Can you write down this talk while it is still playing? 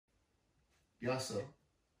Yaser,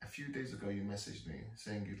 a few days ago you messaged me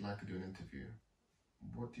saying you'd like to do an interview.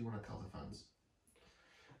 What do you want to tell the fans?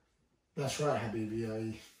 That's right,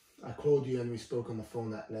 Habibi. I called you and we spoke on the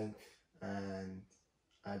phone at length, and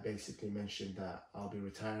I basically mentioned that I'll be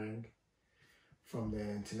retiring from the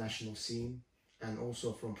international scene and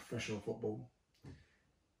also from professional football.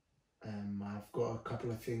 I've got a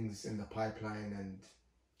couple of things in the pipeline, and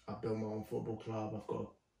I've built my own football club. I've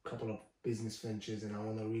got a couple of business ventures, and I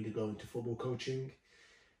want to really go into football coaching.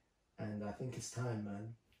 And I think it's time,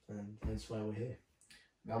 man, and that's why we're here.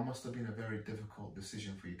 That must have been a very difficult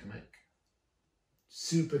decision for you to make.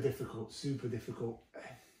 Super difficult, super difficult.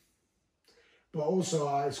 But also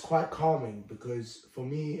it's quite calming because for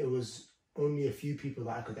me it was only a few people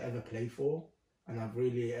that I could ever play for, and I've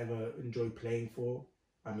really ever enjoyed playing for.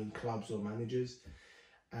 I mean, clubs or managers,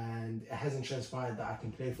 and it hasn't transpired that I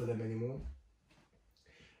can play for them anymore.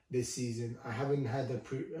 This season, I haven't had a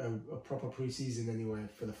proper pre-season anyway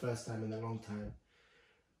for the first time in a long time.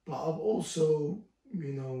 But I've also,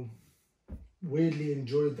 weirdly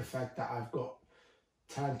enjoyed the fact that I've got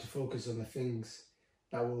time to focus on the things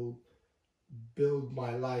that will build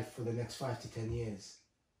my life for the next 5 to 10 years.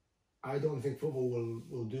 I don't think football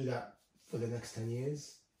will do that for the next 10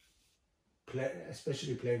 years,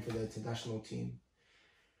 especially playing for the international team.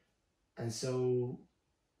 And so,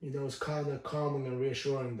 it's kind of calming and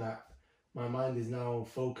reassuring that my mind is now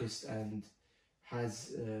focused and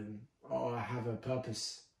has, or I have a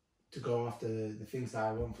purpose to go after the things that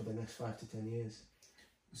I want for the next 5 to 10 years.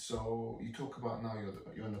 So you talk about now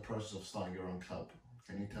you're in the process of starting your own club.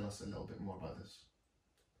 Can you tell us a little bit more about this?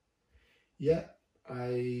 Yeah,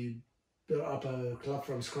 I built up a club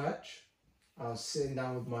from scratch. I was sitting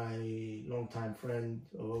down with my longtime friend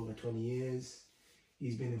of over 20 years.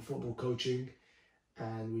 He's been in football coaching,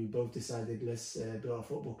 and we both decided let's build a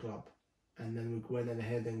football club. And then we went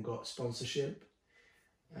ahead and got sponsorship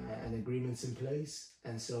and agreements in place.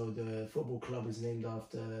 And so the football club is named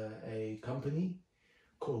after a company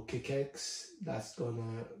called KickX that's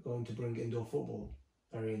going to bring indoor football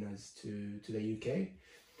arenas to the UK.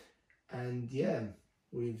 And yeah,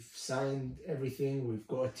 we've signed everything. We've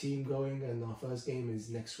got a team going, and our first game is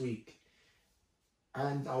next week.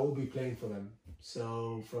 And I will be playing for them.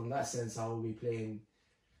 So from that sense, I will be playing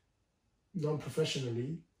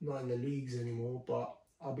non-professionally, not in the leagues anymore, but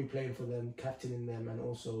I'll be playing for them, captaining them, and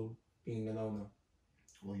also being an owner.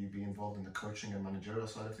 Will you be involved in the coaching and managerial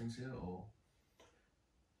side of things here, or?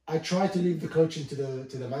 I try to leave the coaching to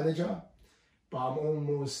the manager, but I'm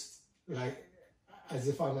almost like as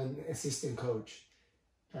if I'm an assistant coach,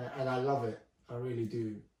 and I love it. I really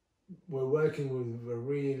do. We're working with a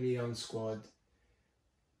really young squad,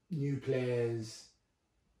 new players,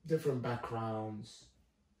 different backgrounds,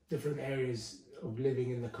 different areas of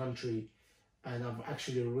living in the country, and I've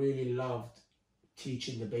actually really loved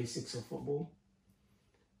teaching the basics of football.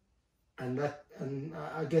 And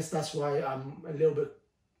I guess that's why I'm a little bit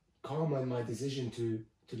calmer in my decision to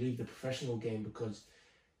leave the professional game, because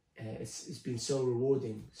it's been so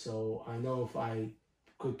rewarding. So I know if I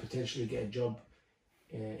could potentially get a job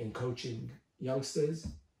in coaching youngsters,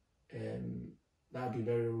 that would be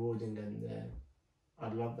very rewarding, and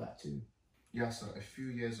I'd love that too. Yeah, so a few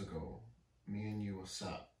years ago, me and you were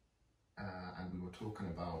sat and we were talking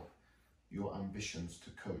about your ambitions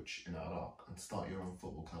to coach in Iraq and start your own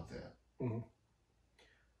football club there. Mm-hmm.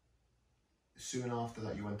 Soon after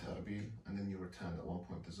that, you went to Erbil, and then you returned at one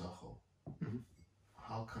point to Zaho. Mm-hmm.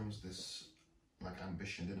 How comes this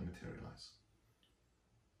ambition didn't materialize?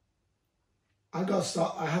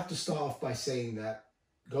 I have to start off by saying that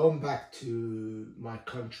going back to my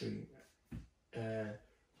country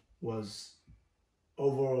was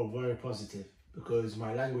overall very positive, because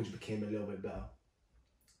my language became a little bit better.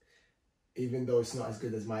 Even though it's not as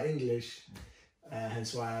good as my English,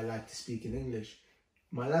 hence why I like to speak in English.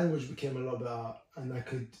 My language became a lot better, and I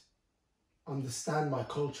could understand my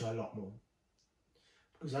culture a lot more.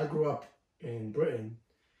 Because I grew up in Britain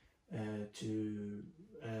to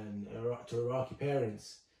Iraqi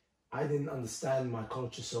parents. I didn't understand my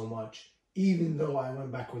culture so much. Even though I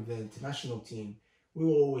went back with the international team, we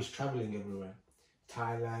were always traveling everywhere.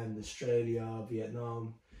 Thailand, Australia,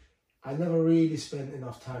 Vietnam. I never really spent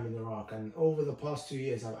enough time in Iraq, and over the past 2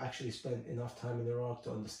 years I've actually spent enough time in Iraq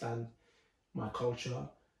to understand my culture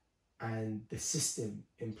and the system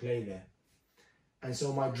in play there. And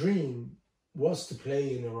so my dream was to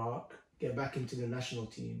play in Iraq, get back into the national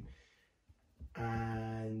team,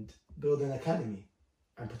 and build an academy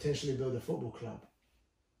and potentially build a football club.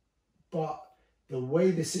 But the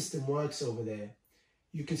way the system works over there,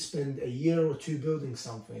 you could spend a year or two building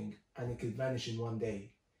something and it could vanish in one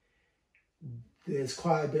day. There's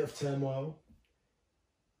quite a bit of turmoil.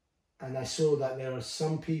 and I saw that there are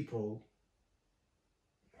some people,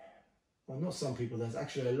 well, not some people, there's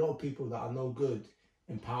actually a lot of people that are no good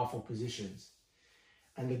in powerful positions.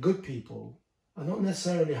 And the good people are not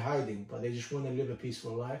necessarily hiding, but they just want to live a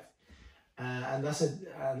peaceful life. And that's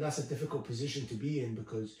a difficult position to be in,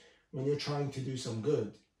 because when you're trying to do some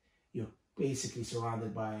good, you're basically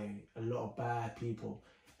surrounded by a lot of bad people.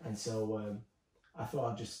 And so I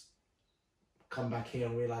thought I'd just come back here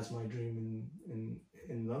and realize my dream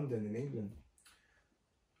in London, in England.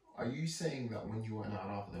 Are you saying that when you were in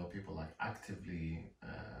Iraq, there were people like actively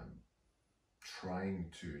trying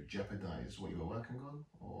to jeopardize what you were working on,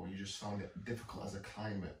 or you just found it difficult as a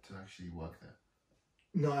climate to actually work there?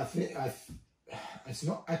 No, I think it's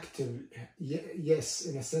not active. Yes,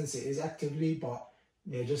 in a sense it is actively, but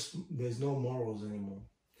there's no morals anymore.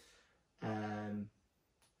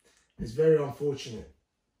 It's very unfortunate.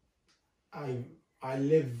 I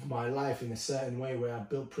live my life in a certain way where I've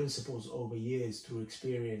built principles over years through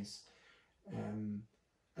experience, and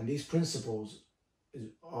these principles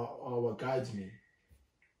are what guides me.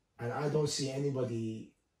 And I don't see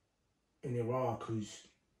anybody in Iraq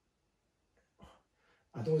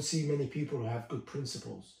I don't see many people who have good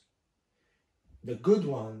principles. The good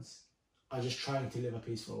ones are just trying to live a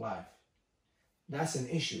peaceful life. That's an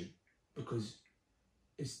issue, because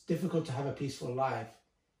it's difficult to have a peaceful life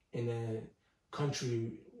in a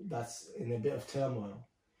country that's in a bit of turmoil.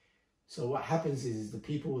 So what happens is the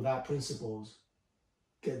people without principles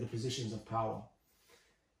get the positions of power,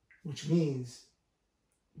 which means,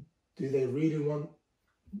 do they really want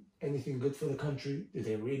anything good for the country? Do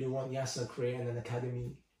they really want Yaser creating an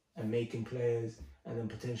academy and making players and then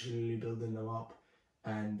potentially building them up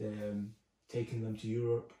and taking them to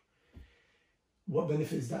Europe? What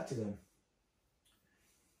benefit is that to them?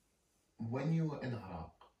 When you were in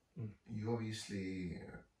Iraq, you obviously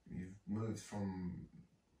you've moved from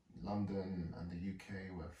London and the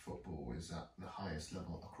UK, where football is at the highest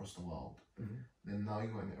level across the world. Then now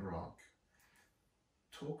you're in Iraq.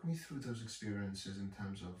 Talk me through those experiences in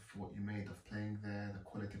terms of what you made of playing there, the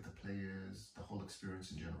quality of the players, the whole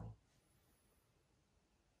experience in general.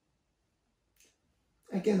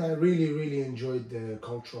 Again, I really, really enjoyed the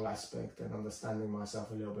cultural aspect and understanding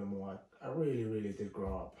myself a little bit more. I really, really did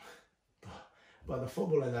grow up. But the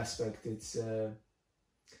footballing aspect, it's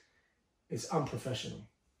unprofessional.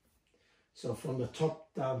 So from the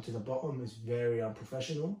top down to the bottom, it's very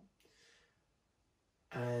unprofessional.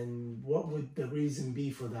 And what would the reason be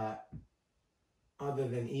for that other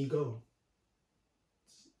than ego?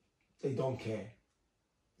 They don't care.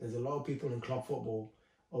 There's a lot of people in club football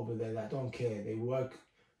over there that don't care. They work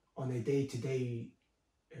on a day-to-day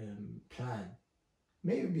plan,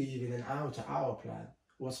 maybe even an hour-to-hour plan.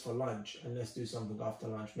 What's for lunch? And let's do something after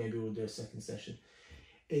lunch. Maybe we'll do a second session.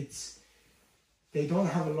 They don't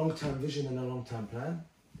have a long-term vision and a long-term plan.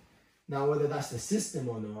 Now, whether that's the system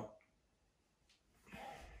or not,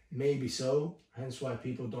 maybe so. Hence why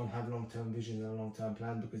people don't have long-term vision and a long-term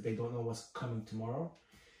plan, because they don't know what's coming tomorrow.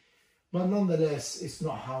 But nonetheless, it's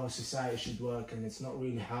not how a society should work, and it's not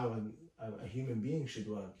really how a human being should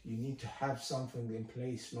work. You need to have something in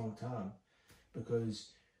place long-term,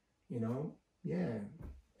 because,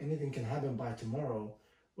 anything can happen by tomorrow.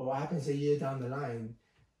 But what happens a year down the line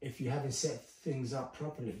if you haven't set things up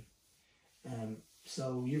properly?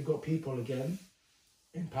 So you've got people, again,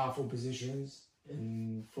 in powerful positions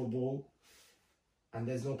in football, and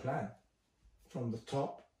there's no plan from the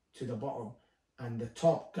top to the bottom, and the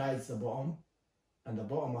top guides the bottom, and the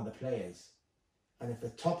bottom are the players. And if the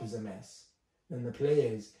top is a mess, then the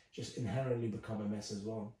players just inherently become a mess as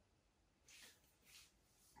well.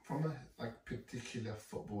 From a particular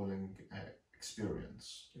footballing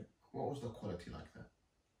experience, what was the quality like there?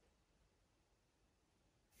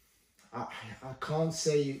 I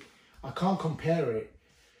can't compare it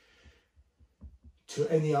to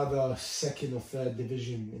any other second or third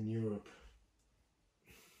division in Europe.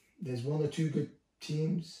 There's one or two good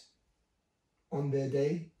teams on their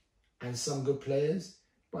day and some good players,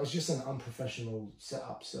 but it's just an unprofessional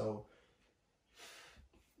setup. So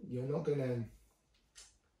you're not gonna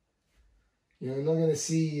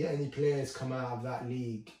see any players come out of that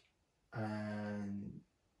league and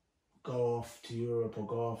go off to Europe or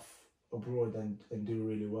go off abroad and do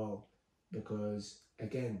really well, because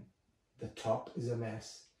again, the top is a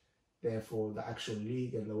mess. Therefore, the actual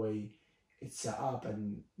league and the way it's set up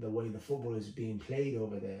and the way the football is being played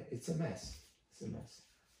over there, it's a mess. It's a mess.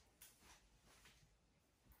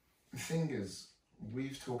 The thing is,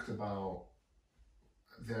 we've talked about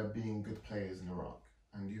there being good players in Iraq,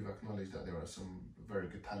 and you've acknowledged that there are some very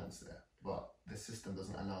good talents there, but the system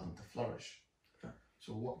doesn't allow them to flourish. Yeah.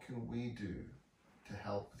 So what can we do to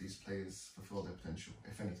help these players fulfill their potential,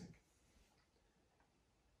 if anything?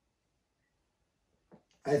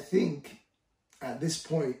 I think at this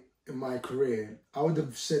point in my career, I would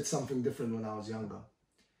have said something different when I was younger,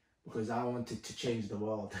 because I wanted to change the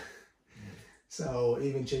world. So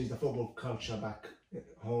even change the football culture back at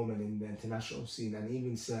home and in the international scene, and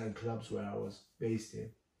even certain clubs where I was based in.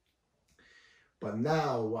 But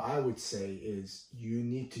now what I would say is you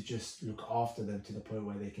need to just look after them to the point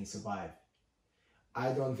where they can survive.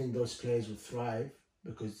 I don't think those players will thrive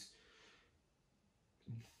because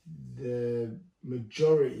the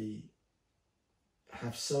majority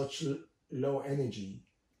have such low energy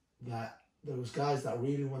that those guys that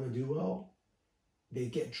really want to do well, they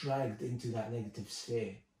get dragged into that negative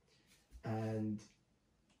sphere. And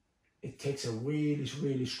it takes a really,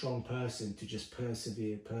 really strong person to just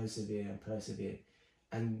persevere.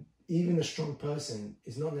 And even a strong person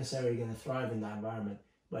is not necessarily going to thrive in that environment,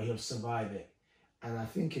 but he'll survive it. And I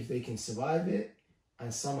think if they can survive it,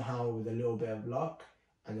 and somehow with a little bit of luck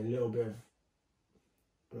and a little bit of,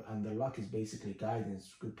 and the luck is basically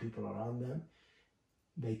guidance, good people around them,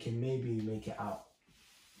 they can maybe make it out.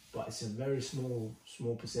 But it's a very small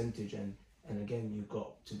percentage, and again, you've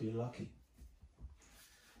got to be lucky.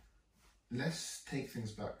 Let's take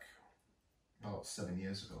things back about 7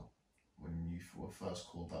 years ago when you were first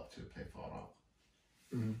called up to play for Iraq.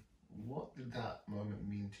 Mm-hmm. What did that moment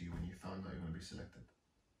mean to you when you found out you were going to be selected?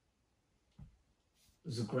 It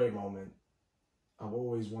was a great moment. I've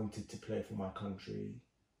always wanted to play for my country,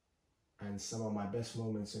 and some of my best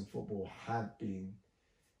moments in football had been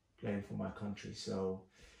playing for my country. So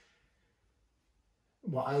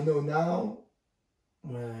what I know now,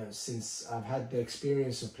 since I've had the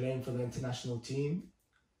experience of playing for the international team,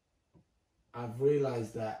 I've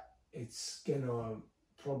realized that it's gonna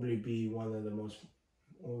probably be one of the most,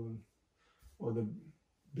 or the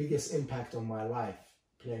biggest impact on my life,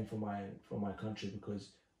 playing for my country,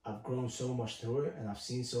 because I've grown so much through it and I've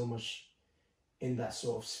seen so much in that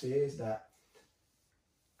sort of spheres that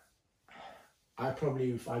I probably,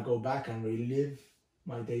 if I go back and relive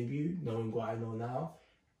my debut, knowing what I know now,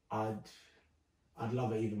 I'd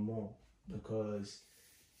love it even more, because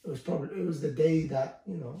it was the day that,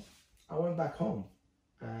 I went back home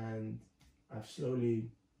and I've slowly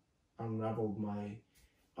unraveled my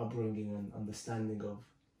upbringing and understanding of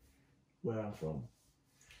where I'm from.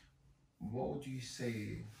 What would you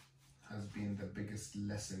say has been the biggest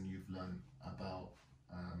lesson you've learned about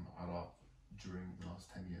Iraq during the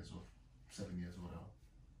last 10 years or 7 years or whatever?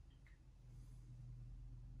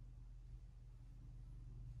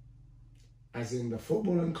 As in the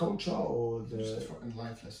footballing culture, or just in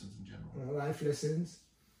life lessons in general? Life lessons.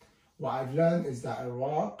 What I've learned is that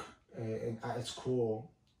Iraq, at its core,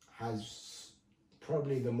 has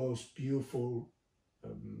probably the most beautiful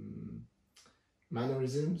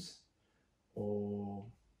mannerisms, or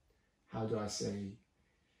how do I say,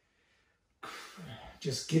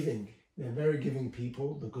 just giving. They're very giving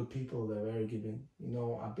people. The good people, they're very giving.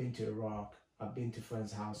 I've been to Iraq, I've been to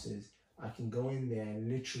friends' houses. I can go in there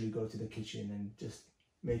and literally go to the kitchen and just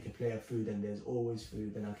make a plate of food, and there's always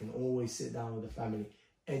food, and I can always sit down with the family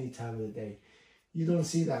any time of the day. You don't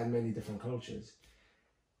see that in many different cultures.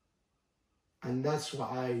 And that's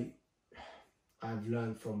what I've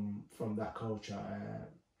learned from that culture,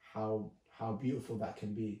 how beautiful that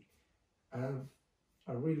can be. And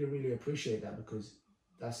I really, really appreciate that, because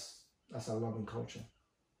that's a loving culture.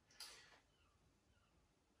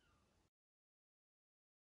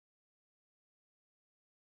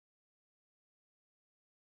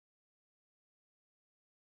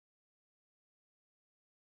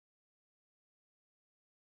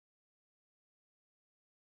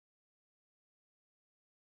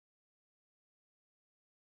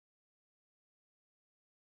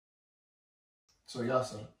 So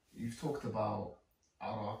Yaser, you've talked about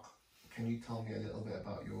Iraq. Can you tell me a little bit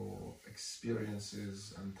about your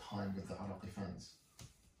experiences and time with the Iraqi fans?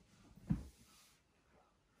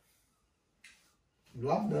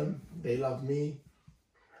 Love them. They love me.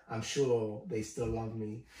 I'm sure they still love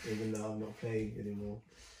me, even though I'm not playing anymore.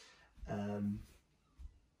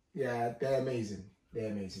 Yeah, they're amazing.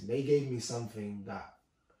 They're amazing. They gave me something that,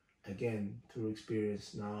 again, through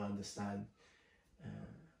experience, now I understand.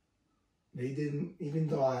 They didn't, even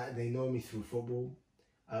though they know me through football,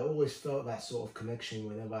 I always felt that sort of connection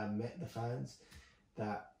whenever I met the fans,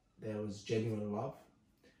 that there was genuine love.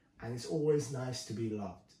 And it's always nice to be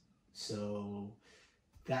loved. So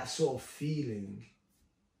that sort of feeling,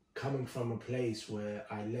 coming from a place where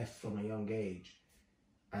I left from a young age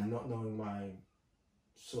and not knowing my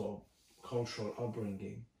sort of cultural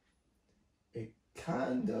upbringing, it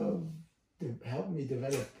kind of helped me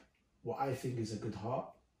develop what I think is a good heart.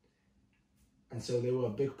 And so they were a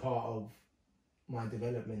big part of my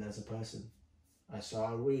development as a person. So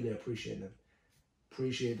I really appreciate them.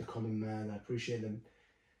 Appreciate the common man. I appreciate them,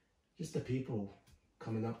 just the people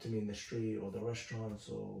coming up to me in the street or the restaurants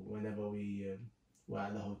or whenever we were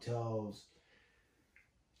at the hotels.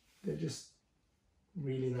 They're just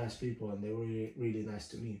really nice people, and they were really, really nice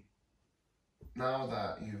to me. Now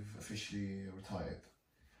that you've officially retired,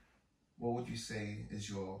 what would you say is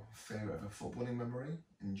your favourite ever footballing memory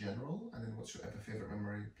in general, and then what's your ever favourite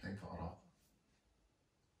memory playing for Iraq?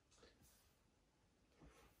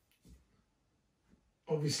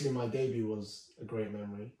 Obviously, my debut was a great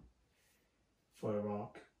memory for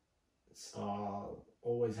Iraq, so I'll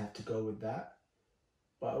always have to go with that.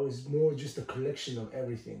 But it was more just a collection of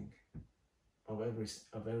everything, of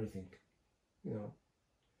everything. You know,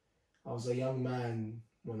 I was a young man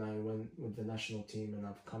when I went with the national team, and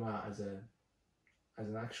I've come out as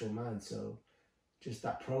an actual man. So just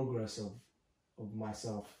that progress of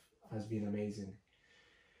myself has been amazing.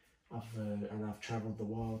 I've travelled the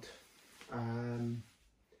world.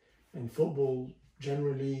 And football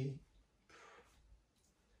generally,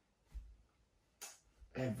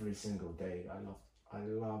 every single day I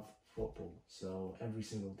love football. So every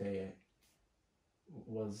single day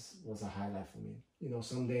was a highlight for me. You know,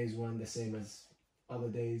 some days weren't the same as other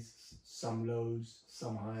days, some lows,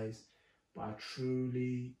 some highs, but I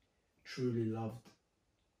truly loved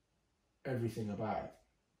everything about it.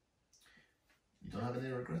 You don't have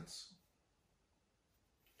any regrets?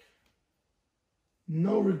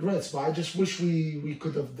 No regrets, but I just wish we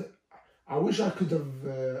could have. I wish I could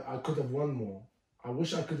have won more. I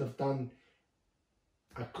wish I could have done.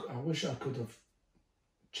 I wish I could have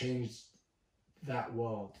changed that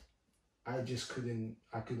world. I just couldn't.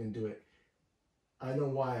 I couldn't do it. I know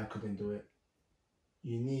why I couldn't do it.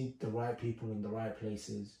 You need the right people in the right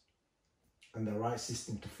places, and the right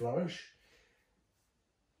system to flourish.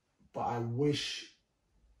 But I wish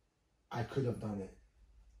I could have done it.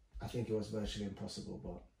 I think it was virtually impossible,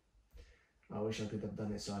 but I wish I could have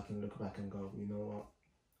done it so I can look back and go, you know what,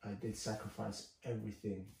 I did sacrifice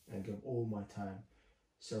everything and give all my time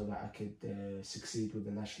so that I could succeed with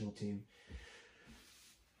the national team.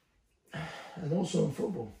 And also in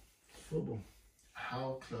football.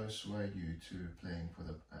 How close were you to playing for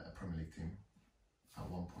the Premier League team at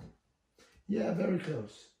one point? Yeah, very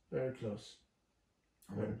close. Very close.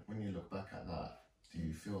 And when you look back at that, do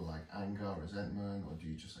you feel like anger, resentment, or do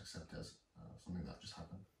you just accept it as something that just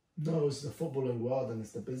happened? No, it's the footballing world and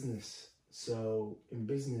it's the business. So in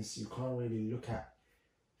business, you can't really look at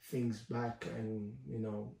things back and, you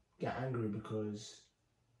know, get angry because,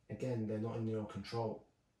 again, they're not in your control.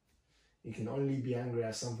 You can only be angry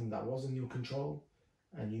at something that was in your control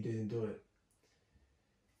and you didn't do it.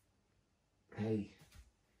 Hey,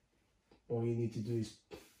 all you need to do is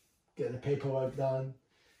get the paperwork done,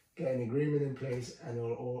 get an agreement in place, and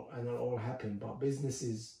it'll all happen. But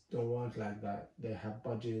businesses don't work like that. They have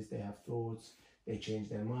budgets, they have thoughts, they change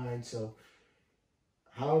their mind. So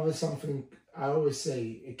however something, I always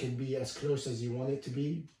say it can be as close as you want it to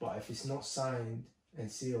be, but if it's not signed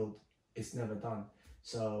and sealed, it's never done.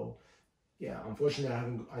 So yeah, unfortunately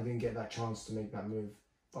I didn't get that chance to make that move.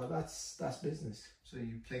 But that's business. So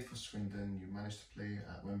you played for Swindon, you managed to play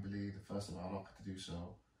at Wembley, the first of Iraq to do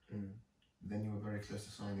so. Then you were very close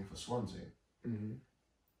to signing for Swansea.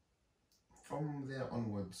 From there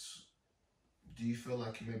onwards, do you feel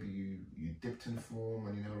like maybe you dipped in form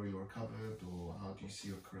and you never really recovered, or how do you see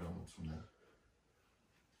your career onwards from there?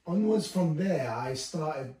 Onwards from there, I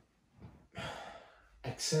started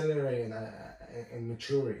accelerating in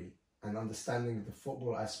maturity and understanding the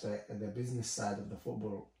football aspect and the business side of the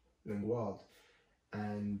footballing world.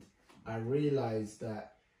 And I realized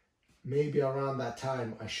that maybe around that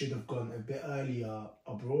time I should have gone a bit earlier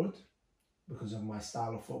abroad because of my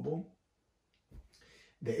style of football.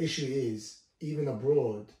 The issue is, even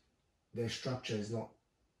abroad, their structure is not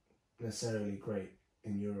necessarily great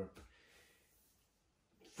in Europe.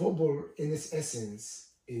 Football, in its essence,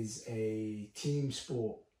 is a team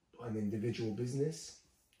sport, an individual business.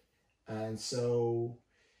 And so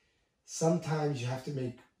sometimes you have to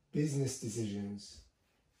make business decisions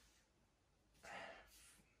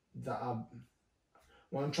that are,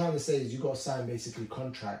 what I'm trying to say is you got to sign basically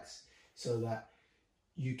contracts so that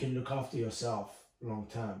you can look after yourself long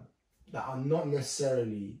term that are not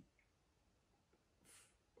necessarily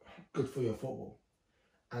good for your football.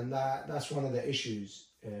 And that's one of the issues,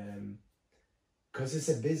 because it's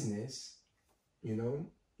a business, you know,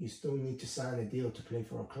 you still need to sign a deal to play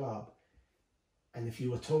for a club. And if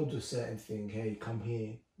you were told a certain thing, hey, come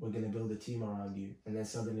here, we're going to build a team around you, and then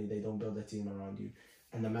suddenly they don't build a team around you,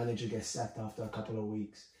 and the manager gets sacked after a couple of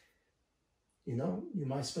weeks. You know, you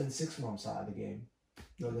might spend 6 months out of the game,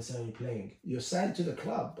 not necessarily playing. You're signed to the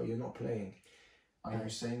club, but you're not playing. Are you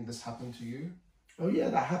saying this happened to you? Oh yeah,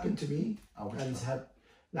 that happened to me. And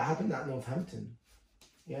that happened at Northampton.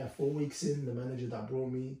 Yeah, 4 weeks in, the manager that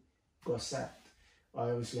brought me got sacked. I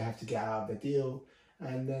obviously have to get out of the deal.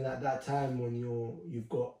 And then at that time, when you've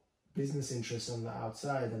got business interests on the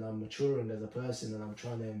outside, and I'm maturing as a person, and I'm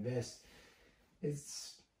trying to invest,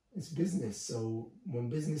 it's business. So when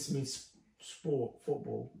business meets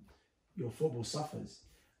football, your football suffers.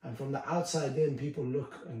 And from the outside in, people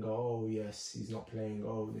look and go, oh yes, he's not playing.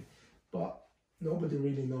 Oh, but nobody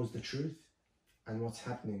really knows the truth and what's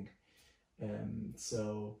happening.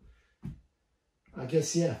 So I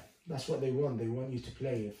guess, yeah, that's what they want. They want you to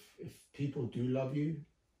play. If people do love you,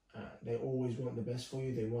 they always want the best for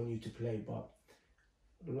you. They want you to play. But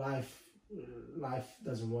life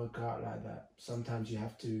doesn't work out like that. Sometimes you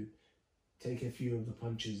have to take a few of the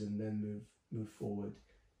punches and then move forward.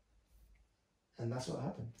 And that's what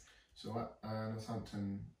happened. So at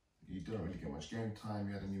Northampton, you didn't really get much game time.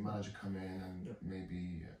 You had a new manager come in, and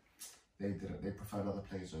maybe they preferred other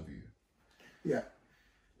players over you. Yeah.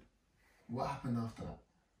 What happened after that?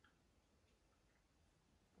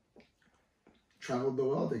 Travelled the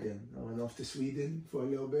world again. I went off to Sweden for a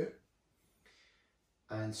little bit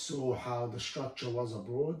and saw how the structure was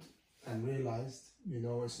abroad, and realised, you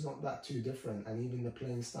know, it's not that too different. And even the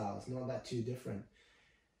playing style, it's not that too different.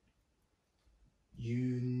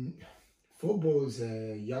 Football is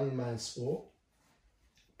a young man's sport,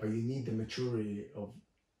 but you need the maturity of,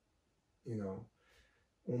 you know,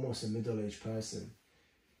 almost a middle-aged person.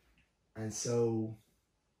 And so,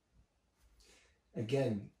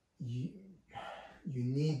 again, you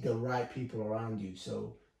need the right people around you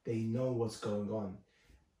so they know what's going on.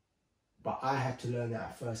 But I had to learn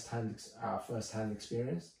that first-hand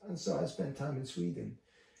experience, and so I spent time in Sweden.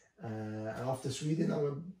 After Sweden,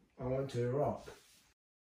 I went to Iraq.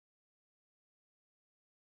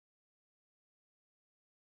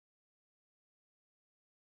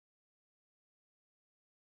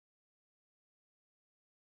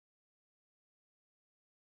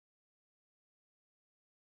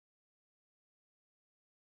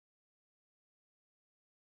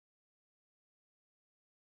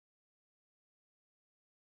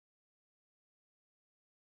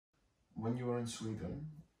 When you were in Sweden,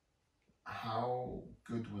 how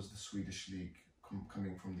good was the Swedish league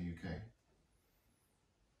coming from the UK?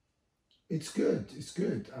 It's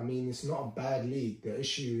good. I mean, it's not a bad league. The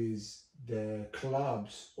issue is the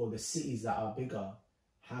clubs or the cities that are bigger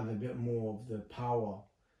have a bit more of the power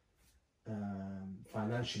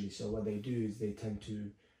financially. So what they do is they tend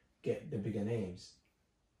to get the bigger names.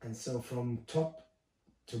 And so from top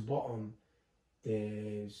to bottom,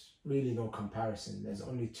 there's really no comparison. There's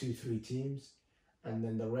only 2-3 teams, and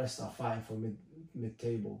then the rest are fighting for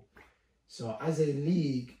mid-table. So as a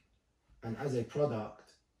league and as a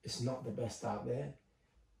product, it's not the best out there,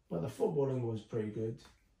 but the footballing was pretty good.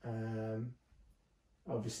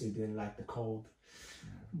 Obviously didn't like the cold,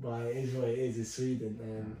 but it is what it is. It's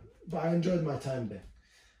Sweden, but I enjoyed my time there.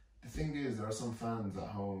 The thing is, there are some fans at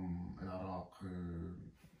home in Iraq who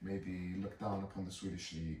maybe look down upon the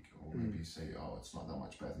Swedish league, or maybe say, oh, it's not that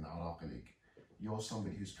much better than the Iraqi league. You're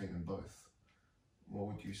somebody who's played in both. What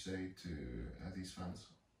would you say to these fans?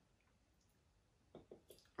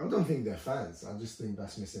 I don't think they're fans. I just think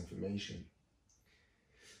that's misinformation.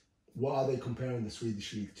 What are they comparing the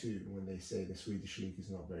Swedish league to when they say the Swedish league is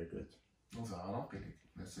not very good? Also, Iraqi league.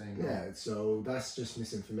 They're saying yeah, so that's just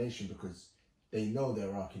misinformation, because they know the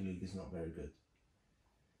Iraqi league is not very good.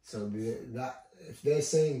 So if they're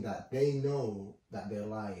saying that, they know that they're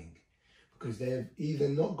lying, because they've either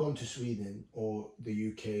not gone to Sweden or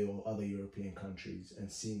the UK or other European countries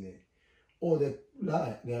and seen it, or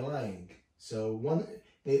they're lying. So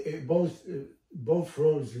both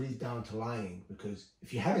roads lead down to lying, because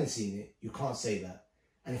if you haven't seen it, you can't say that,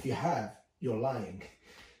 and if you have, you're lying.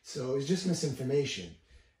 So it's just misinformation.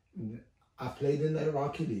 I've played in the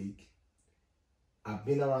Iraqi league. I've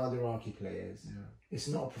been around Iraqi players. Yeah. It's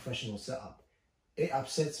not a professional setup. It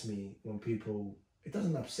upsets me when people... It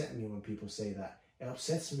doesn't upset me when people say that. It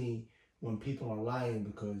upsets me when people are lying,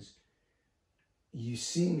 because you're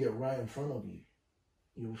seeing it right in front of you.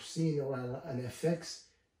 You're seeing it right, and it affects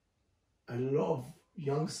a lot of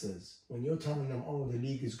youngsters. When you're telling them, oh, the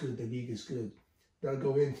league is good, they'll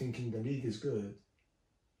go in thinking the league is good.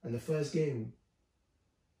 And the first game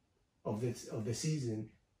of the season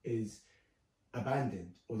is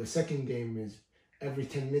abandoned, or the second game is every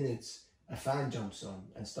 10 minutes a fan jumps on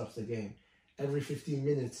and stops the game. Every 15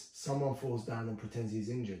 minutes someone falls down and pretends he's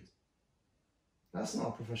injured. That's not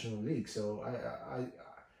a professional league. So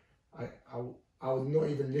I would not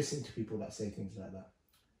even listen to people that say things like that.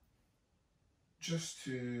 Just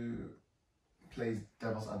to play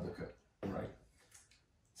devil's advocate, right?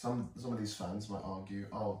 Some of these fans might argue,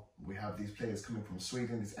 oh, we have these players coming from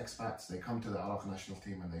Sweden, these expats, they come to the Iraq national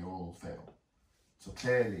team and they all fail. So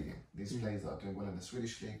clearly, these players that are doing well in the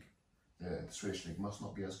Swedish league, the Swedish league must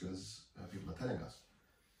not be as good as people are telling us.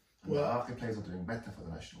 And the Iraqi players are doing better for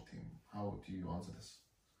the national team. How do you answer this?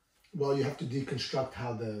 Well, you have to deconstruct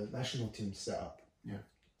how the national team's set up. Yeah.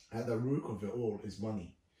 At the root of it all is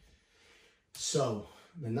money. So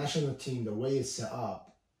the national team, the way it's set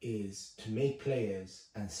up is to make players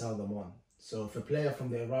and sell them on. So if a player from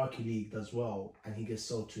the Iraqi league does well and he gets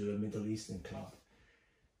sold to a Middle Eastern club,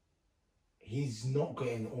 he's not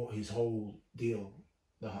getting his whole deal.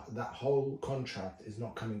 That whole contract is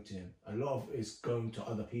not coming to him. A lot of it is going to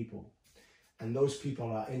other people. And those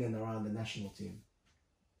people are in and around the national team.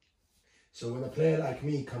 So when a player like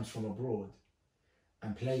me comes from abroad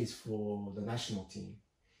and plays for the national team,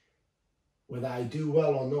 whether I do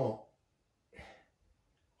well or not,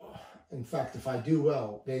 in fact, if I do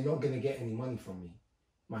well, they're not going to get any money from me.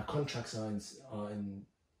 My contracts are in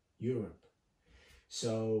Europe.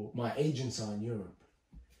 So my agents are in Europe.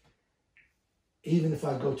 Even if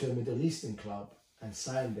I go to a Middle Eastern club and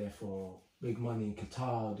sign there for big money in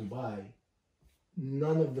Qatar, Dubai,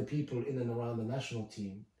 none of the people in and around the national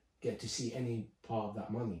team get to see any part of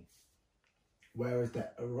that money. Whereas the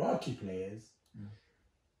Iraqi players,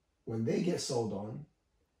 when they get sold on,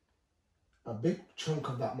 a big chunk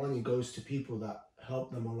of that money goes to people that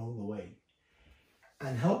help them along the way.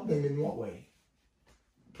 And help them in what way?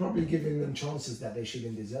 Probably giving them chances that they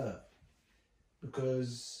shouldn't deserve.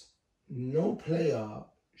 Because no player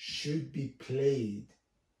should be played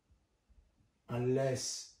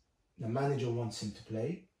unless the manager wants him to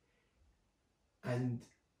play. And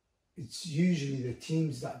it's usually the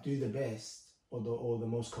teams that do the best or the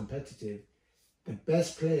most competitive. The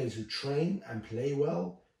best players who train and play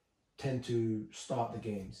well tend to start the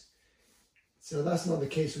games. So that's not the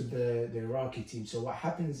case with the Iraqi team. So what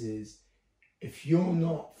happens is, if you're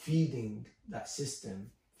not feeding that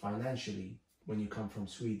system financially when you come from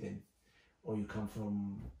Sweden or you come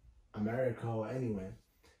from America or anywhere,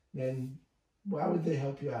 then why would they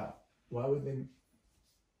help you out? Why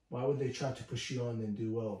would they try to push you on and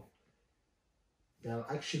do well? They'll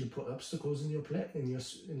actually put obstacles in your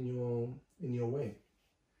way.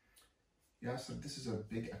 Yeah, so this is a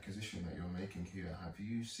big acquisition that you're making here. Have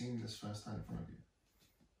you seen this firsthand in front of you?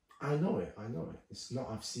 I know it. It's not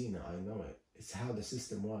I've seen it, I know it. It's how the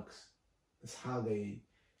system works. It's how do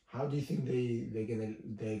you think they're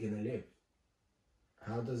gonna live?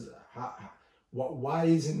 Why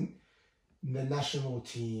isn't the national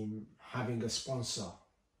team having a sponsor?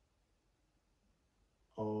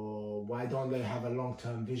 Or why don't they have a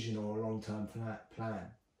long-term vision or a long-term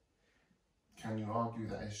plan? Can you argue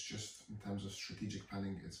that it's just, in terms of strategic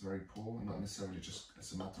planning, it's very poor and not necessarily just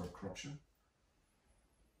it's a matter of corruption?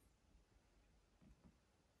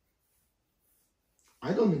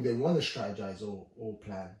 I don't think they want to strategize or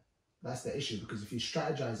plan. That's the issue, because if you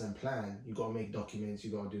strategize and plan, you got to make documents,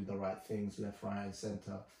 you got to do the right things, left, right, and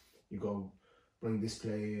center. You got to bring this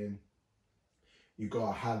player in. You got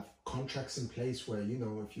to have contracts in place where, you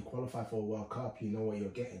know, if you qualify for a World Cup, you know what you're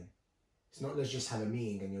getting. It's not let's just have a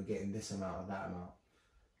meeting and you're getting this amount or that amount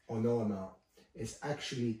or no amount.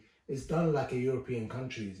 It's done like a European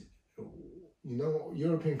countries. You know,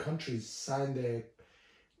 European countries sign their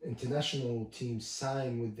international teams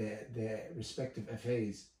sign with their respective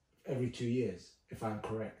FAs every 2 years, if I'm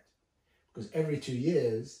correct. Because every 2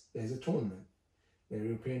 years, there's a tournament. The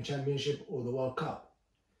European Championship or the World Cup.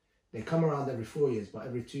 They come around every 4 years, but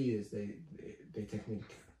every 2 years, they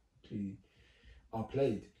technically are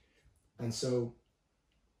played. And so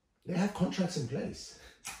they have contracts in place.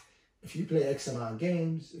 If you play X amount of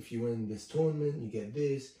games, if you win this tournament, you get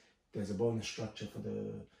this. There's a bonus structure for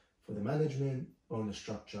the management, bonus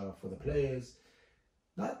structure for the players.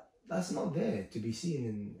 That's not there to be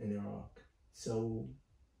seen in Iraq. So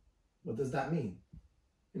what does that mean?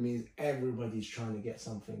 It means everybody's trying to get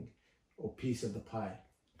something or piece of the pie.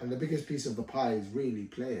 And the biggest piece of the pie is really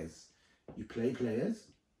players. You play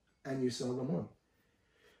players and you sell them on.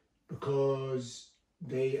 Because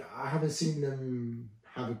I haven't seen them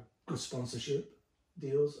have a good sponsorship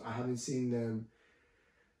deals. I haven't seen them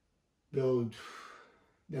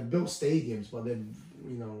they've built stadiums, but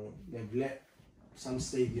they've let some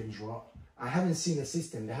stadiums rot. I haven't seen a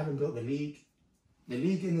system. They haven't built the league. The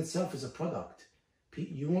league in itself is a product.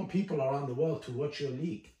 You want people around the world to watch your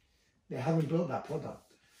league. They haven't built that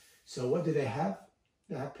product. So what do they have?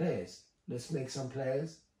 They have players. let's make some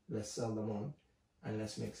players, let's sell them on, and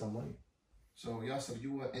let's make some money. So Yaser,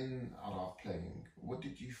 you were in Iraq playing. What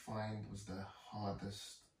did you find was the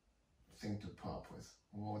hardest thing to put up with?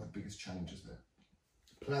 What were the biggest challenges there?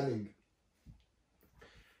 Planning.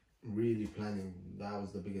 Really planning. That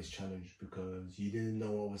was the biggest challenge because you didn't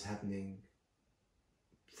know what was happening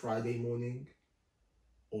Friday morning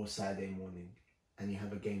or Saturday morning, and you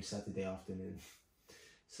have a game Saturday afternoon.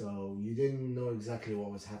 So you didn't know exactly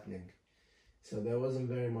what was happening. So there wasn't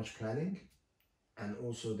very much planning, and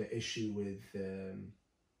also the issue with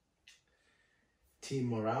team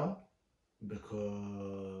morale,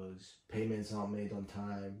 because payments aren't made on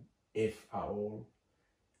time, if at all.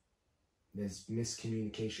 There's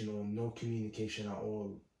miscommunication or no communication at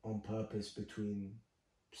all on purpose between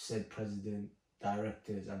said president,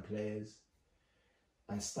 directors and players.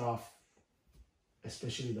 And staff,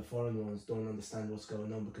 especially the foreign ones, don't understand what's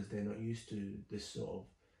going on because they're not used to this sort of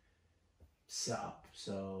setup.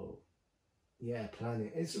 So yeah,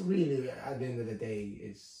 planning. It's really, at the end of the day,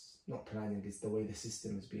 it's not planning, it's the way the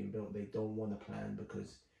system is being built. They don't want to plan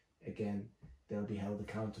because, again, they'll be held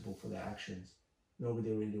accountable for their actions.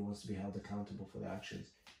 Nobody really wants to be held accountable for their actions,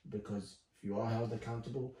 because if you are held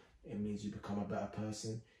accountable, it means you become a better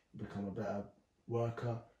person, you become a better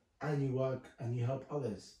worker, and you work and you help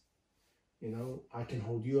others. You know, I can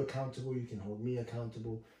hold you accountable, you can hold me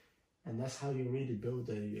accountable, and that's how you really build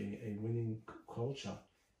a winning culture.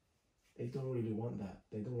 They don't really want that.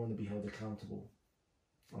 They don't want to be held accountable,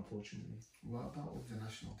 unfortunately. What about with the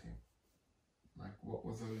national team? Like, what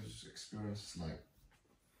were those experiences like?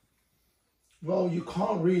 Well, you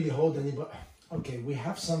can't really hold anybody. Okay, we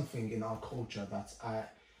have something in our culture that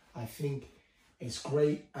I think is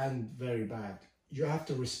great and very bad. You have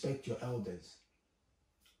to respect your elders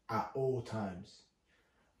at all times.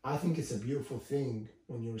 I think it's a beautiful thing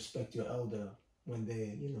when you respect your elder when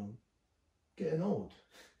they're, you know, getting old.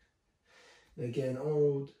 They're getting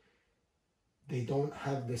old. They don't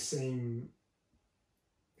have the same,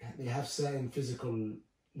 they have certain physical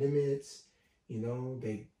limits. You know,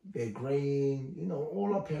 they're graying. You know,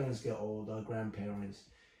 all our parents get old, our grandparents.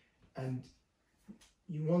 And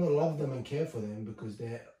you want to love them and care for them because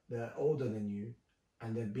they're older than you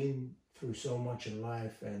and they've been through so much in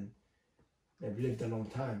life and they've lived a long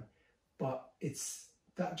time. But it's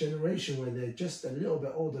that generation where they're just a little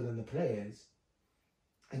bit older than the players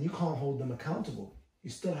and you can't hold them accountable. You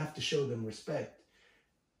still have to show them respect.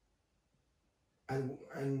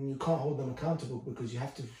 And you can't hold them accountable because you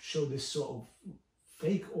have to show this sort of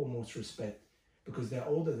fake almost respect because they're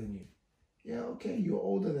older than you. Yeah, okay, you're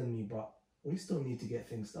older than me, but we still need to get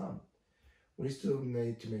things done. We still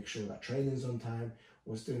need to make sure that training's on time.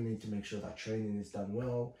 We still need to make sure that training is done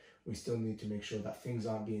well. We still need to make sure that things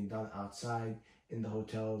aren't being done outside in the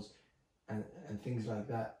hotels and things like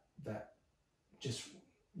that, that just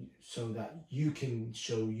so that you can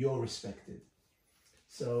show you're respected.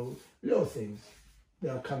 So little things.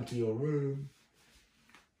 They'll come to your room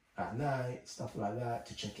at night, stuff like that,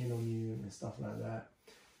 to check in on you and stuff like that.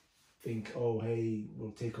 Think, oh, hey, we'll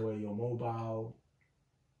take away your mobile.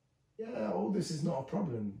 Yeah, all this is not a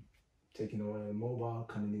problem. Taking away a mobile,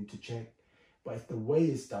 coming in to check. But if the way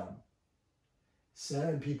is done,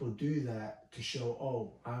 certain people do that to show,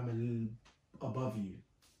 oh, I'm a little above you.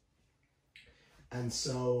 And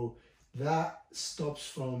so that stops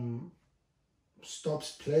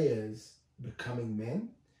players becoming men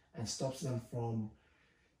and stops them from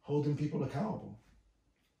holding people accountable.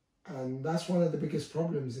 And that's one of the biggest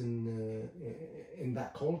problems in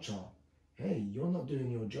that culture. Hey, you're not doing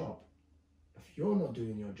your job. If you're not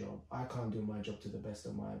doing your job, I can't do my job to the best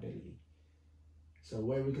of my ability. So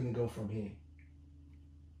where are we going to go from here?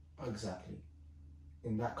 Exactly.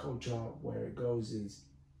 In that culture, where it goes is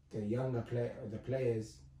the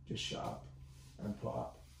players just shut up and put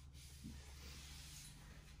up.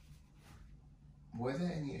 Were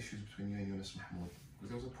there any issues between you and Yunus Mahmoud? Because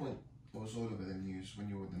there was a point that was all over the news when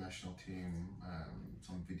you were with the national team,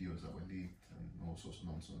 some videos that were leaked and all sorts of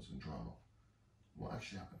nonsense and drama. What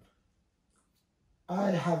actually happened?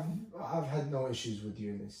 I've had no issues with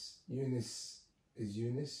Yunus. Yunus is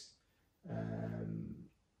Yunus.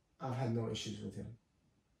 I've had no issues with him.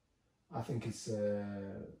 I think it's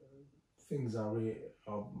things are really.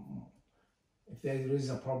 If there is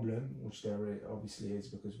a problem, which there obviously is,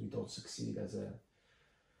 because we don't succeed as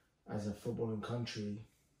a footballing country,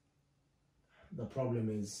 the problem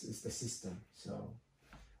is the system. So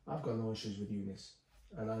I've got no issues with Yunus,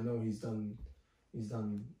 and I know he's done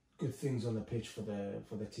good things on the pitch for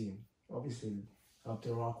the team. Obviously, helped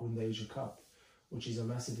Iraq win the Asia Cup, which is a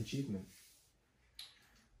massive achievement.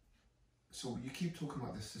 So you keep talking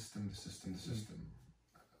about the system.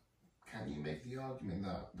 can you make the argument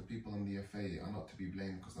that the people in the FA are not to be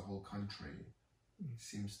blamed because the whole country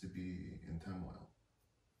seems to be in turmoil?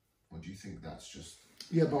 Or do you think that's just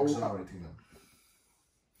exonerating them?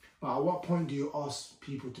 But at what point do you ask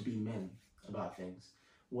people to be men about things?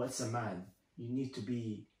 What's a man? You need to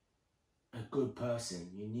be a good person.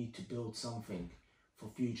 You need to build something for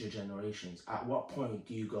future generations. At what point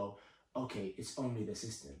do you go, okay, it's only the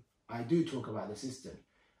system? I do talk about the system.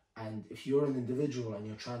 And if you're an individual and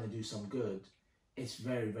you're trying to do some good, it's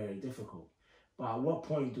very, very difficult. But at what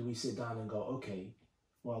point do we sit down and go, okay,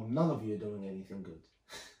 well, none of you are doing anything good?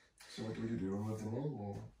 So what do? Do you remove them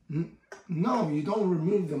all? Or? No, you don't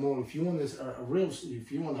remove them all. If you want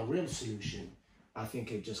a real solution, I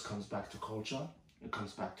think it just comes back to culture. It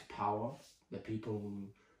comes back to power. The people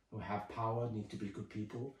who have power need to be good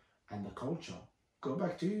people, and the culture. Go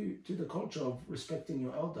back to the culture of respecting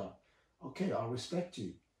your elder. Okay, I'll respect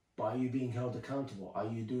you, but are you being held accountable? Are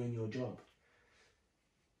you doing your job?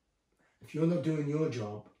 If you're not doing your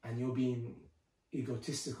job and you're being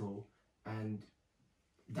egotistical and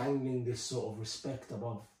dangling this sort of respect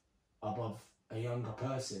above a younger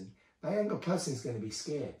person, that younger person is going to be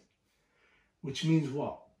scared. Which means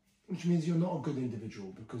what? Which means you're not a good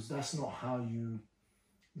individual, because that's not how you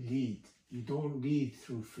lead. You don't lead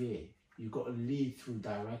through fear. You've got to lead through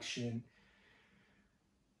direction,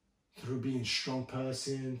 through being a strong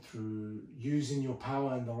person, through using your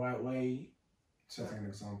power in the right way. Setting an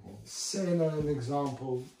example. Setting an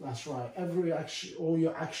example, that's right. Every action, all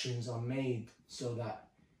your actions are made so that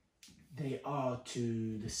they are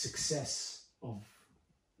to the success of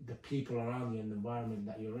the people around you and the environment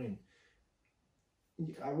that you're in.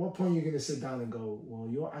 At what point are you going to sit down and go, well,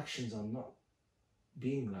 your actions are not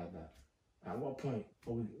being like that? At what point?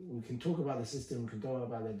 Well, we can talk about the system, we can talk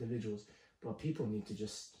about the individuals, but people need to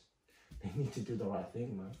they need to do the right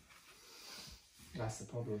thing, man. That's the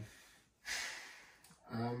problem.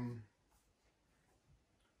 I'm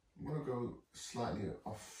going to go slightly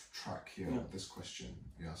off track here with this question,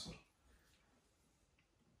 Yaser.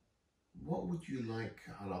 What would you like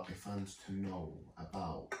Iraqi fans to know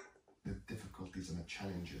about the difficulties and the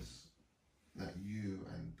challenges that you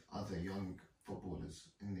and other young footballers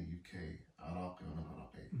in the UK, Iraqi or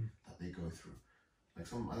non-Iraqi, that they go through? Like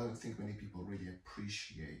I don't think many people really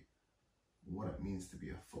appreciate what it means to be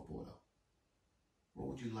a footballer. What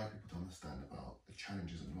would you like people to understand about the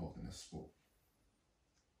challenges involved in this sport?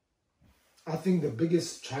 I think the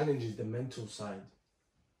biggest challenge is the mental side.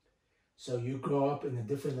 So you grow up in a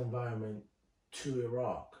different environment to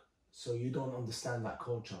Iraq, so you don't understand that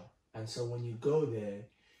culture. And so when you go there,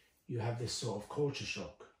 you have this sort of culture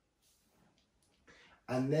shock.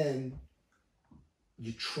 And then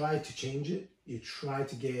you try to change it. You try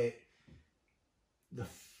to get the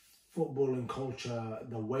footballing culture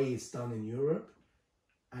the way it's done in Europe,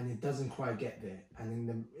 and it doesn't quite get there. And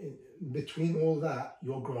in between all that,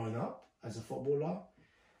 you're growing up as a footballer,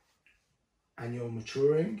 and you're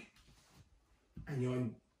maturing, and you're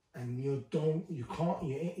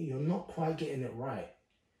not quite getting it right.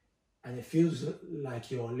 And it feels like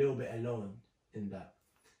you're a little bit alone in that.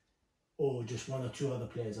 Or just one or two other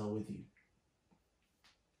players are with you.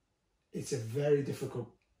 It's a very difficult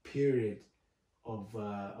period of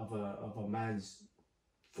a man's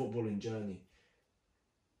footballing journey.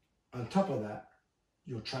 On top of that,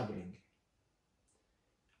 you're traveling.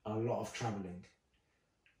 A lot of traveling.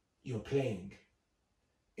 You're playing.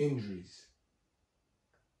 Injuries.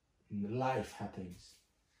 Life happens.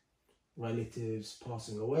 Relatives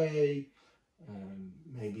passing away.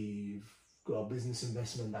 Maybe you've got a business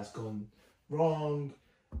investment that's gone wrong.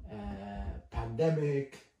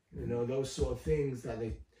 Pandemic. You know, those sort of things that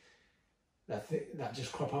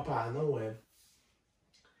just crop up out of nowhere.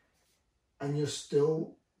 And you're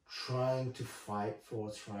still trying to fight for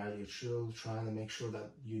what's right. You're still trying to make sure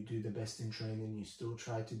that you do the best in training. You still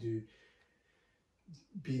try to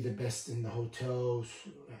be the best in the hotels,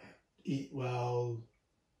 eat well,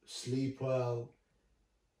 sleep well.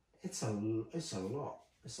 It's a lot.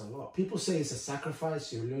 It's a lot. People say it's a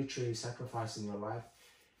sacrifice. You're literally sacrificing your life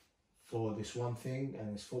for this one thing,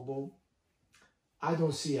 and it's football. I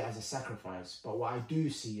don't see it as a sacrifice, but what I do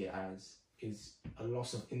see it as is a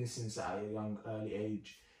loss of innocence at a young, early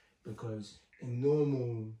age, because in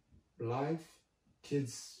normal life,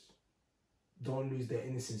 kids don't lose their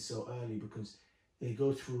innocence so early because they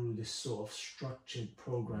go through this sort of structured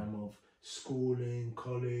program of schooling,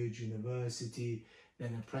 college, university,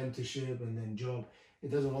 then apprenticeship, and then job.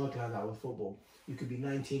 It doesn't work like that with football. You could be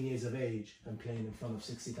 19 years of age and playing in front of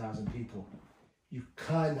 60,000 people. You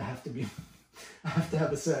kind of have to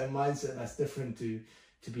have a certain mindset that's different to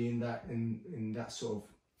be in that sort of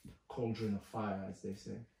cauldron of fire, as they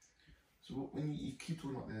say. So when you keep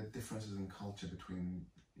talking about the differences in culture between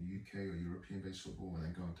UK or European-based football and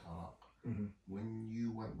then going to Iraq, when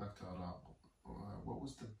you went back to Iraq, what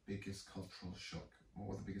was the biggest cultural shock? What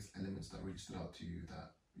were the biggest elements that really stood out to you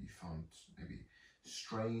that you found maybe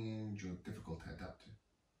strange or difficult to adapt to?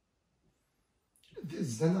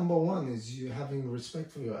 The number one is you having respect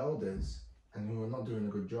for your elders and who are not doing a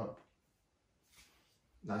good job.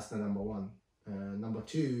 That's the number one. Number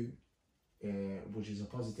two, which is a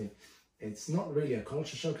positive, it's not really a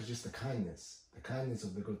culture shock, it's just the kindness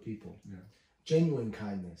of the good people. Yeah. Genuine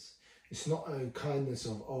kindness. It's not a kindness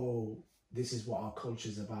of, oh, this is what our culture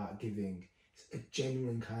is about, giving. It's a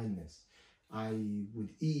genuine kindness. I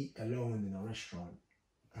would eat alone in a restaurant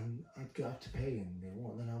and I'd go up to pay and they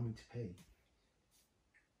won't allow me to pay.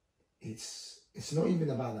 It's not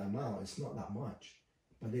even about the amount, it's not that much,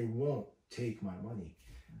 but they won't take my money.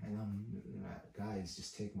 And I'm like, guys,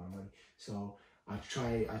 just take my money. So I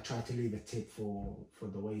try to leave a tip for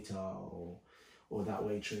the waiter or that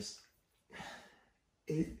waitress.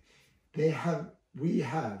 We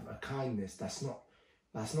have a kindness that's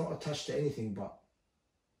not attached to anything but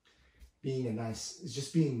it's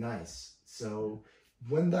just being nice. So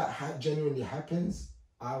when that genuinely happens,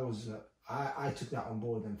 I took that on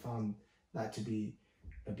board and found that to be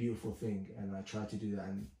a beautiful thing, and I try to do that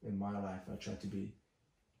in my life. I try to be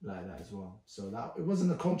like that as well. So that it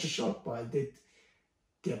wasn't a culture shock, but it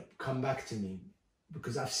did come back to me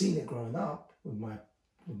because I've seen it growing up with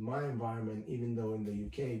my environment, even though in the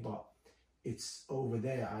UK, but it's over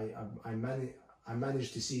there. I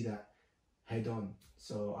managed to see that head on.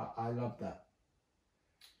 So I love that.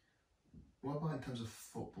 What about in terms of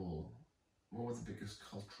football? What were the biggest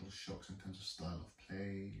cultural shocks in terms of style of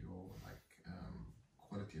play or like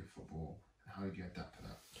quality of football? And how did you adapt to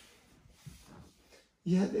that?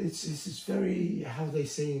 Yeah, it's very, how they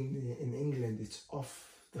say in England, it's off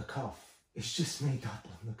the cuff. It's just made up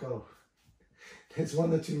on the go. There's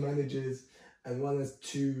one or two managers and one or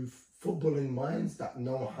two footballing minds that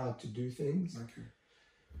know how to do things. Okay.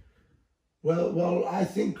 Well, I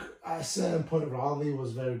think at a certain point, Ravi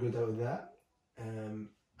was very good at that.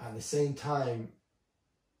 At the same time,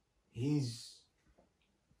 he's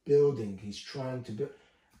trying to build.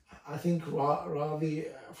 I think Ravi,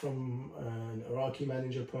 from an Iraqi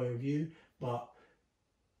manager point of view, but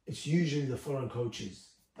it's usually the foreign coaches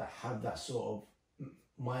that have that sort of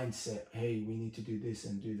mindset. Hey, we need to do this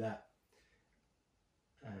and do that.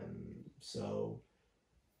 So,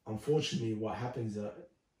 unfortunately, what happens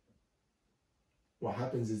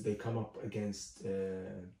is they come up against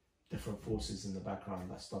different forces in the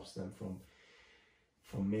background that stops them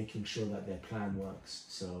from making sure that their plan works.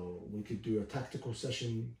 So we could do a tactical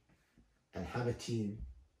session and have a team,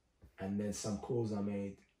 and then some calls are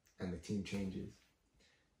made and the team changes.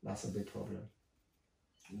 That's a big problem.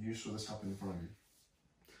 You saw this happen in front of you?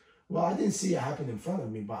 Well, I didn't see it happen in front of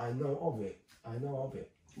me, but I know of it.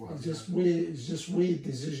 Well, it's just weird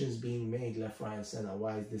decisions being made left, right, and center.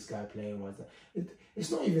 Why is this guy playing? Why is that?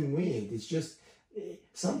 It's not even weird. It's just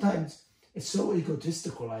sometimes it's so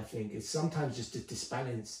egotistical. I think it's sometimes just to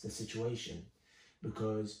disbalance the situation,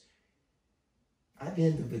 because at the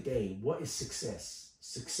end of the day, what is success?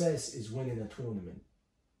 Success is winning a tournament.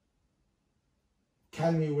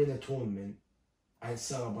 Can we win a tournament and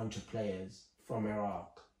sell a bunch of players from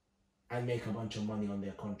Iraq and make a bunch of money on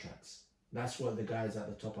their contracts? That's what the guys at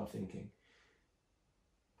the top are thinking.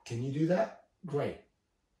 Can you do that? Great.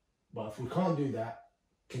 But if we can't do that,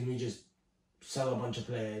 can we just sell a bunch of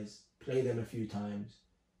players, play them a few times,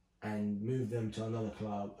 and move them to another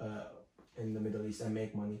club in the Middle East and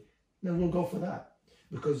make money? Then we'll go for that.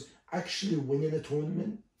 Because actually winning a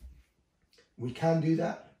tournament, we can do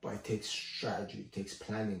that, but it takes strategy, it takes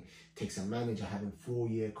planning, it takes a manager having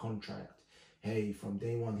 4-year contract. Hey, from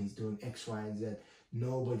day one, he's doing X, Y, and Z.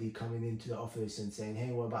 Nobody coming into the office and saying,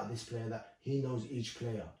 hey, what about this player? That he knows each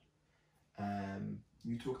player.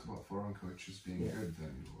 You talked about foreign coaches being good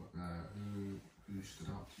then. Who stood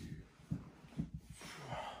out to you?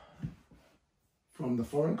 From the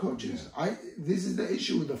foreign coaches? Yeah. This is the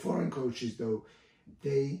issue with the foreign coaches though.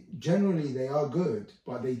 They are good,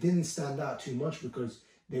 but they didn't stand out too much because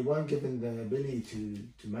they weren't given the ability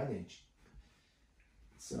to manage.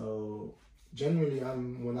 So generally,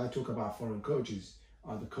 when I talk about foreign coaches,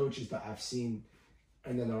 are the coaches that I've seen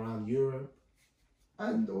in and around Europe,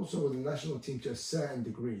 and also with the national team to a certain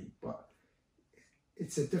degree, but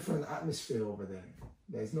it's a different atmosphere over there.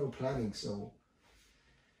 There's no planning, so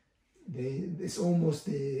it's almost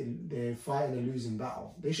they're fighting a losing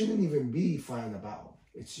battle. They shouldn't even be fighting a battle.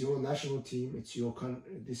 It's your national team. It's your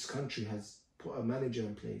this country has put a manager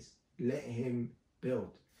in place. Let him build.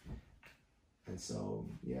 And so,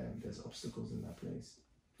 yeah, there's obstacles in that place.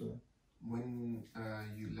 When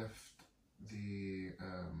you left the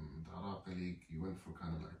Iraqi League, you went for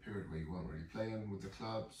kind of like a period where you weren't really playing with the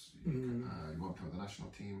clubs, you weren't playing with the national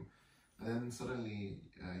team, and then suddenly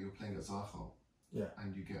you were playing at Zaho,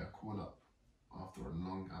 and you get a call up after a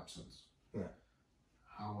long absence. Yeah.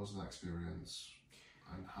 How was that experience,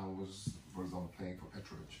 and how was, for example, playing for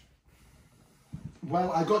Petrovic?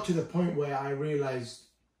 Well, I got to the point where I realized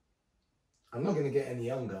I'm not going to get any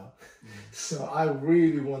younger, so I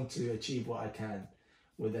really want to achieve what I can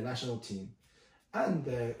with the national team and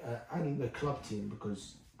the club team,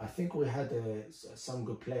 because I think we had some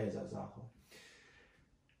good players at Zaho.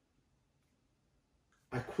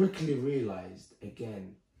 I quickly realized,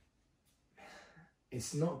 again,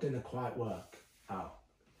 it's not going to quite work out.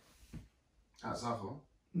 At Zaho?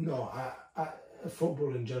 No, I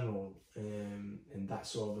football in general, in that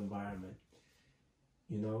sort of environment,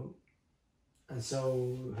 you know? And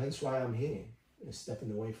so, hence why I'm here,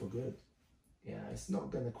 stepping away for good. Yeah, it's not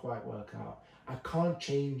going to quite work out. I can't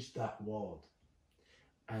change that world.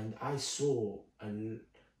 And I saw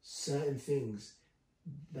certain things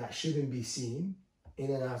that shouldn't be seen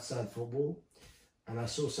in and outside football. And I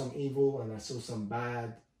saw some evil and I saw some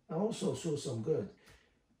bad. I also saw some good.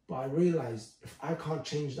 But I realized if I can't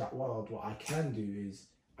change that world, what I can do is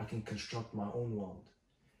I can construct my own world.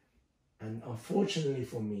 And unfortunately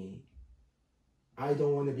for me, I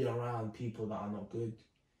don't want to be around people that are not good,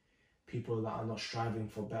 people that are not striving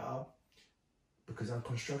for better, because I'm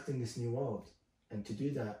constructing this new world. And to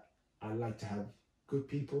do that, I like to have good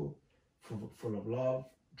people full of love,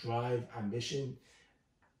 drive, ambition.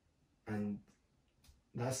 And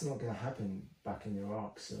that's not going to happen back in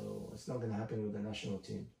Iraq. So it's not going to happen with the national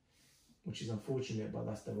team, which is unfortunate, but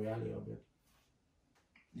that's the reality of it.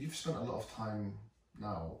 You've spent a lot of time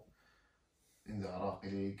now in the Iraqi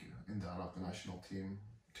League, in the Iraqi national team,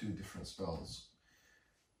 2 different spells.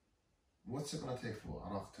 What's it going to take for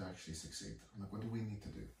Iraq to actually succeed? Like, what do we need to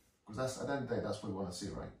do? Because that's, at the end of the day, that's what we want to see,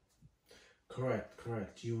 right?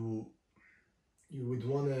 Correct. You would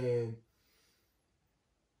want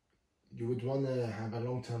to have a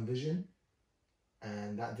long-term vision,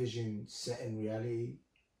 and that vision set in reality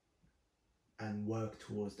and work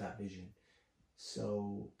towards that vision.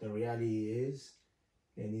 So the reality is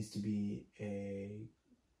there needs to be a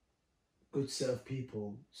good set of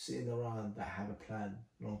people sitting around that have a plan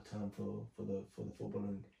long-term for the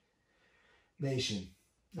footballing nation.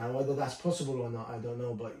 Now, whether that's possible or not, I don't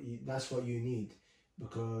know, but that's what you need,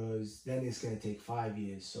 because then it's going to take 5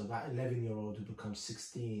 years. So that 11-year-old who becomes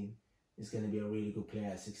 16 is going to be a really good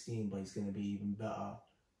player at 16, but he's going to be even better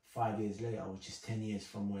 5 years later, which is 10 years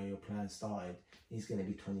from where your plan started. He's going to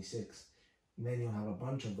be 26. And then you'll have a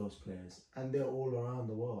bunch of those players, and they're all around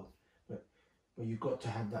the world. But you've got to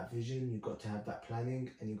have that vision, you've got to have that planning,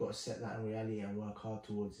 and you've got to set that in reality and work hard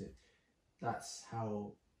towards it. That's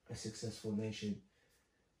how a successful nation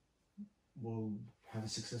will have a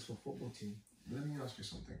successful football team. Let me ask you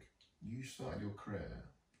something. You started your career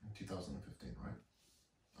in 2015, right?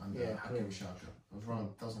 Under Hakim Shaka. It was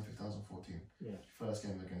around 2015, 2014. Yeah. First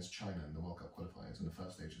game against China in the World Cup qualifiers in the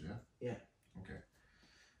first stages, yeah? Yeah. Okay.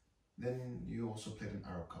 Then you also played an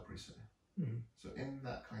Arab Cup recently. Mm-hmm. So in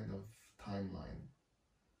that kind of timeline,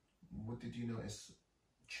 what did you notice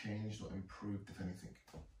changed or improved, if anything?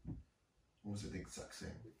 Or was it the exact same?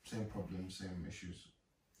 Same problems, same issues?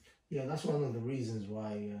 Yeah, that's one of the reasons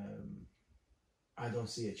why I don't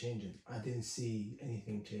see it changing. I didn't see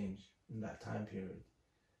anything change in that time period.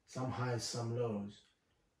 Some highs, some lows,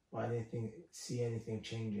 but I didn't see anything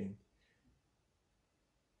changing.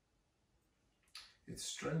 It's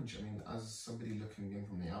strange. I mean, as somebody looking in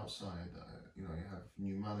from the outside, you have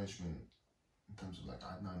new management in terms of like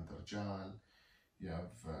Adnan Darjal, you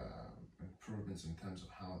have improvements in terms of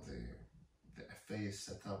how the FA is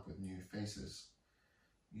set up with new faces.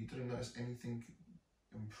 You didn't notice anything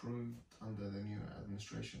improved under the new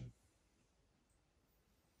administration?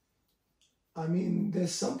 I mean,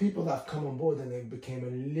 there's some people that have come on board and they became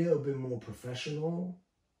a little bit more professional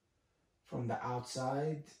from the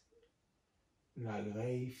outside, like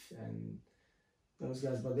Raif and those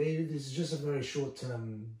guys, but this is just a very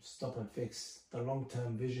short-term stop and fix. The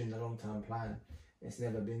long-term vision, the long-term plan, it's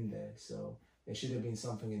never been there. So there should have been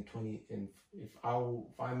something if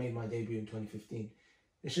I made my debut in 2015,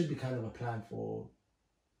 there should be kind of a plan for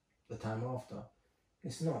the time after.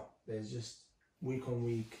 It's not. There's just week on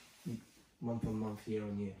week, month on month, year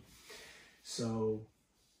on year. So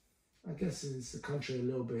I guess it's the country a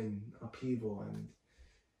little bit in upheaval. And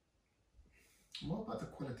what about the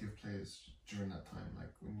quality of players during that time?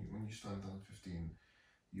 Like when you started in 2015,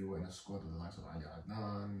 you were in a squad with the likes of Ali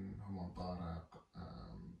Adnan, Human Tariq,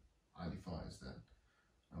 Ali Faiz then.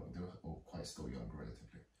 They were all quite still young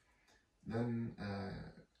relatively. Then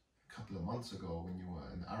a couple of months ago when you were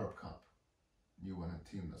in the Arab Cup, you were in a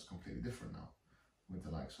team that's completely different now, with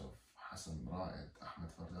the likes of Hassan Raed,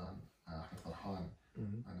 Ahmed Farhan,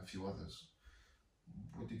 and a few others.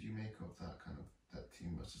 What did you make of that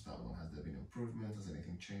team versus that one? Has there been improvements? Has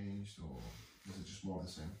anything changed, or is it just more of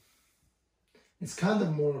the same? It's kind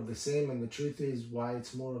of more of the same, and the truth is why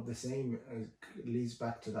it's more of the same leads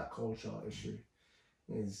back to that culture issue.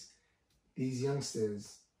 Is these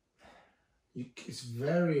youngsters, it's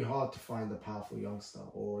very hard to find a powerful youngster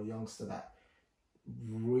or a youngster that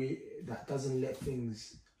that doesn't let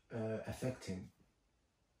things affect him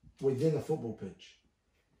within a football pitch.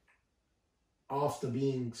 After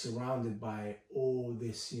being surrounded by all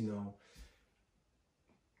this,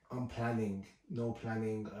 unplanning, no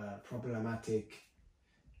planning, problematic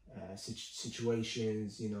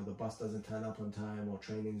situations, the bus doesn't turn up on time or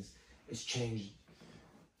trainings, it's changed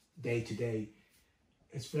day to day.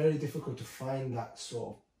 It's very difficult to find that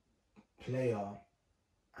sort of player.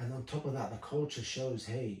 And on top of that, the culture shows,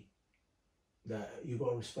 hey, that you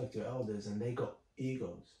got to respect your elders, and they got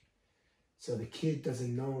egos. So the kid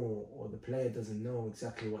doesn't know, or the player doesn't know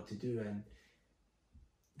exactly what to do, and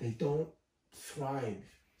they don't thrive.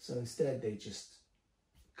 So instead, they just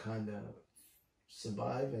kind of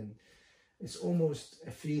survive, and it's almost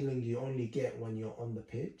a feeling you only get when you're on the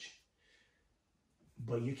pitch.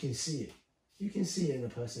 But you can see it. You can see it in a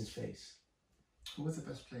person's face. Who was the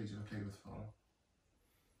best players you ever played with, Farah?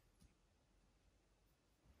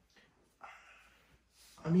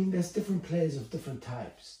 I mean, there's different players of different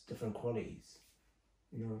types, different qualities.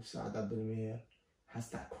 Saad Abdelmir has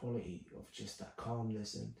that quality of just that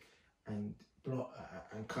calmness and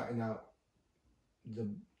cutting out the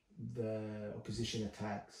opposition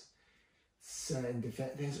attacks. Certain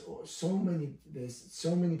defense. There's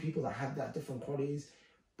so many people that have that different qualities,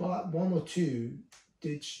 but one or two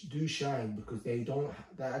do shine because they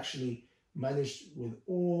actually managed with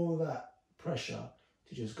all that pressure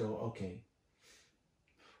to just go, okay,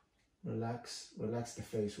 relax the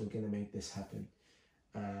face, we're going to make this happen.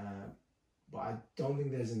 But I don't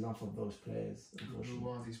think there's enough of those players, unfortunately. Who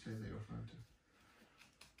are these players that you're referring to?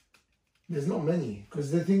 There's not many, because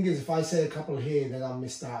the thing is, if I say a couple here, then I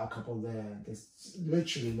missed out a couple there. There's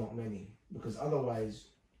literally not many, because otherwise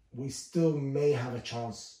we still may have a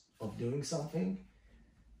chance of doing something,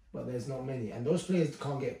 but there's not many. And those players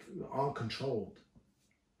aren't controlled.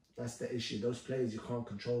 That's the issue. Those players, you can't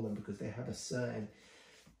control them because they have a certain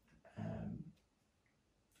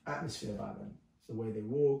atmosphere about them. The way they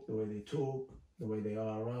walk, the way they talk, the way they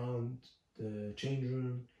are around the change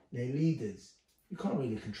room. They're leaders. You can't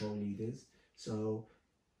really control leaders. So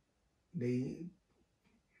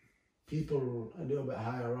people a little bit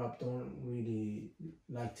higher up don't really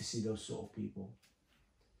like to see those sort of people.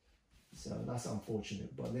 So that's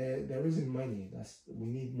unfortunate. But there isn't many. We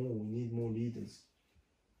need more leaders.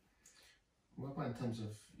 What about in terms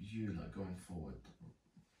of you, going forward?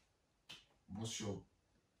 What's your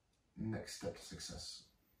next step to success?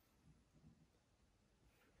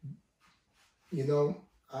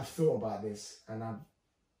 I've thought about this and I've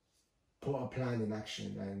put a plan in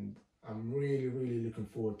action, and I'm really, really looking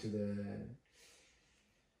forward to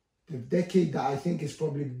the decade that I think is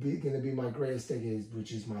probably going to be my greatest decade,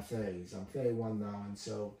 which is my 30s. I'm 31 now, and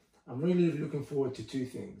so I'm really looking forward to two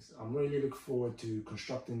things. I'm really looking forward to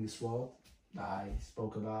constructing this world that I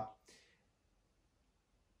spoke about.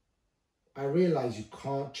 I realize you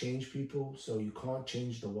can't change people, so you can't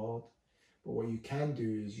change the world. But what you can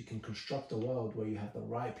do is you can construct a world where you have the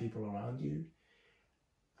right people around you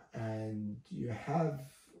and you have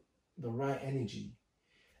the right energy.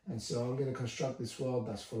 And so I'm going to construct this world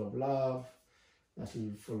that's full of love, that's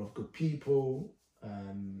full of good people,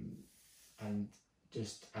 and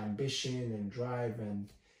just ambition and drive.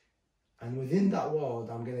 And within that world,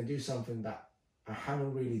 I'm going to do something that I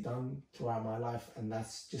haven't really done throughout my life, and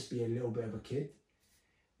that's just be a little bit of a kid.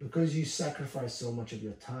 Because you sacrifice so much of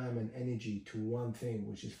your time and energy to one thing,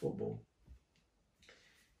 which is football,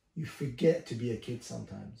 you forget to be a kid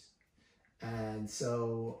sometimes. And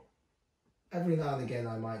so every now and again,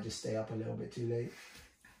 I might just stay up a little bit too late.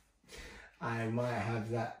 I might have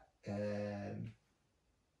that,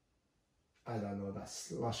 I don't know, that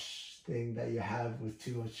slush thing that you have with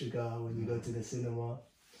too much sugar when you go to the cinema.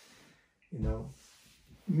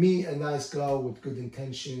 Meet a nice girl with good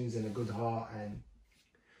intentions and a good heart and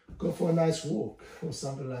go for a nice walk or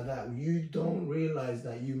something like that. You don't realize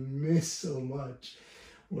that you miss so much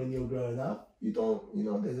when you're growing up. You don't,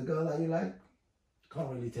 there's a girl that you like, can't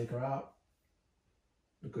really take her out.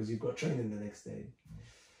 because you've got training the next day.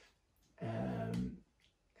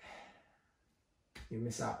 You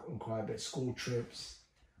miss out on quite a bit. School trips,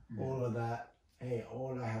 all of that. Hey,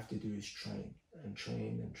 all I have to do is train and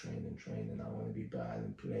train and train and train, and I want to be better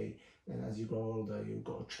and play. And as you grow older, you've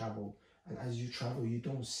got to travel. And as you travel, you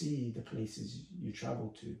don't see the places you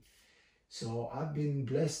travel to. So I've been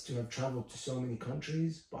blessed to have traveled to so many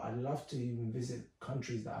countries, but I'd love to even visit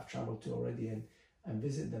countries that I've traveled to already and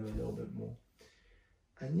visit them a little bit more.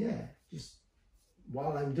 And yeah, just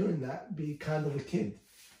while I'm doing that, be kind of a kid.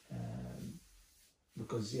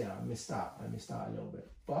 Because yeah, I missed out a little bit.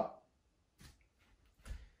 But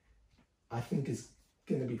I think it's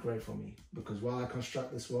going to be great for me, because while I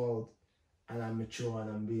construct this world and I'm mature and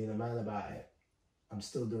I'm being a man about it, I'm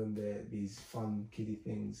still doing these fun kiddie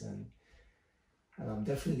things, and I'm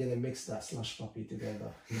definitely going to mix that slush puppy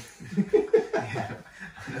together.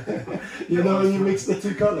 You know when you mix the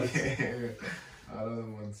two colours? Yeah. I know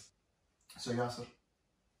them ones. So Yaser,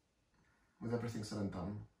 with everything said and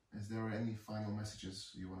done, is there any final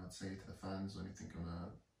messages you want to say to the fans, or anything you want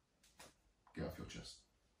to get off your chest?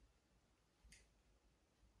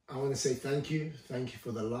 I want to say thank you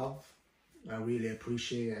for the love. I really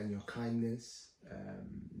appreciate it, and your kindness,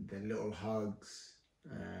 the little hugs,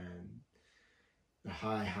 and the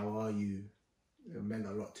hi, how are you? It meant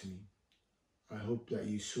a lot to me. I hope that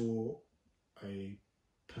you saw a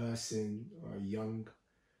person or a young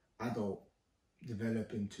adult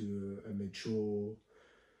develop into a mature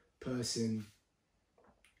person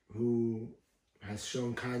who has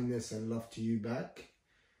shown kindness and love to you back.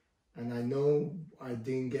 And I know I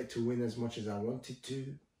didn't get to win as much as I wanted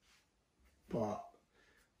to, but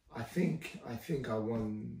I think I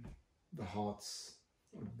won the hearts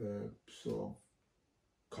of the sort of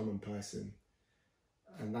common person.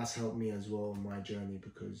 And that's helped me as well on my journey,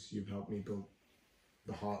 because you've helped me build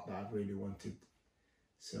the heart that I've really wanted.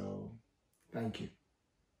 So, thank you.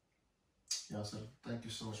 Yaser, thank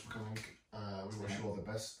you so much for coming. We wish you all the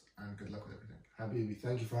best and good luck with everything. Habibi,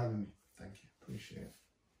 thank you for having me. Thank you. Appreciate it.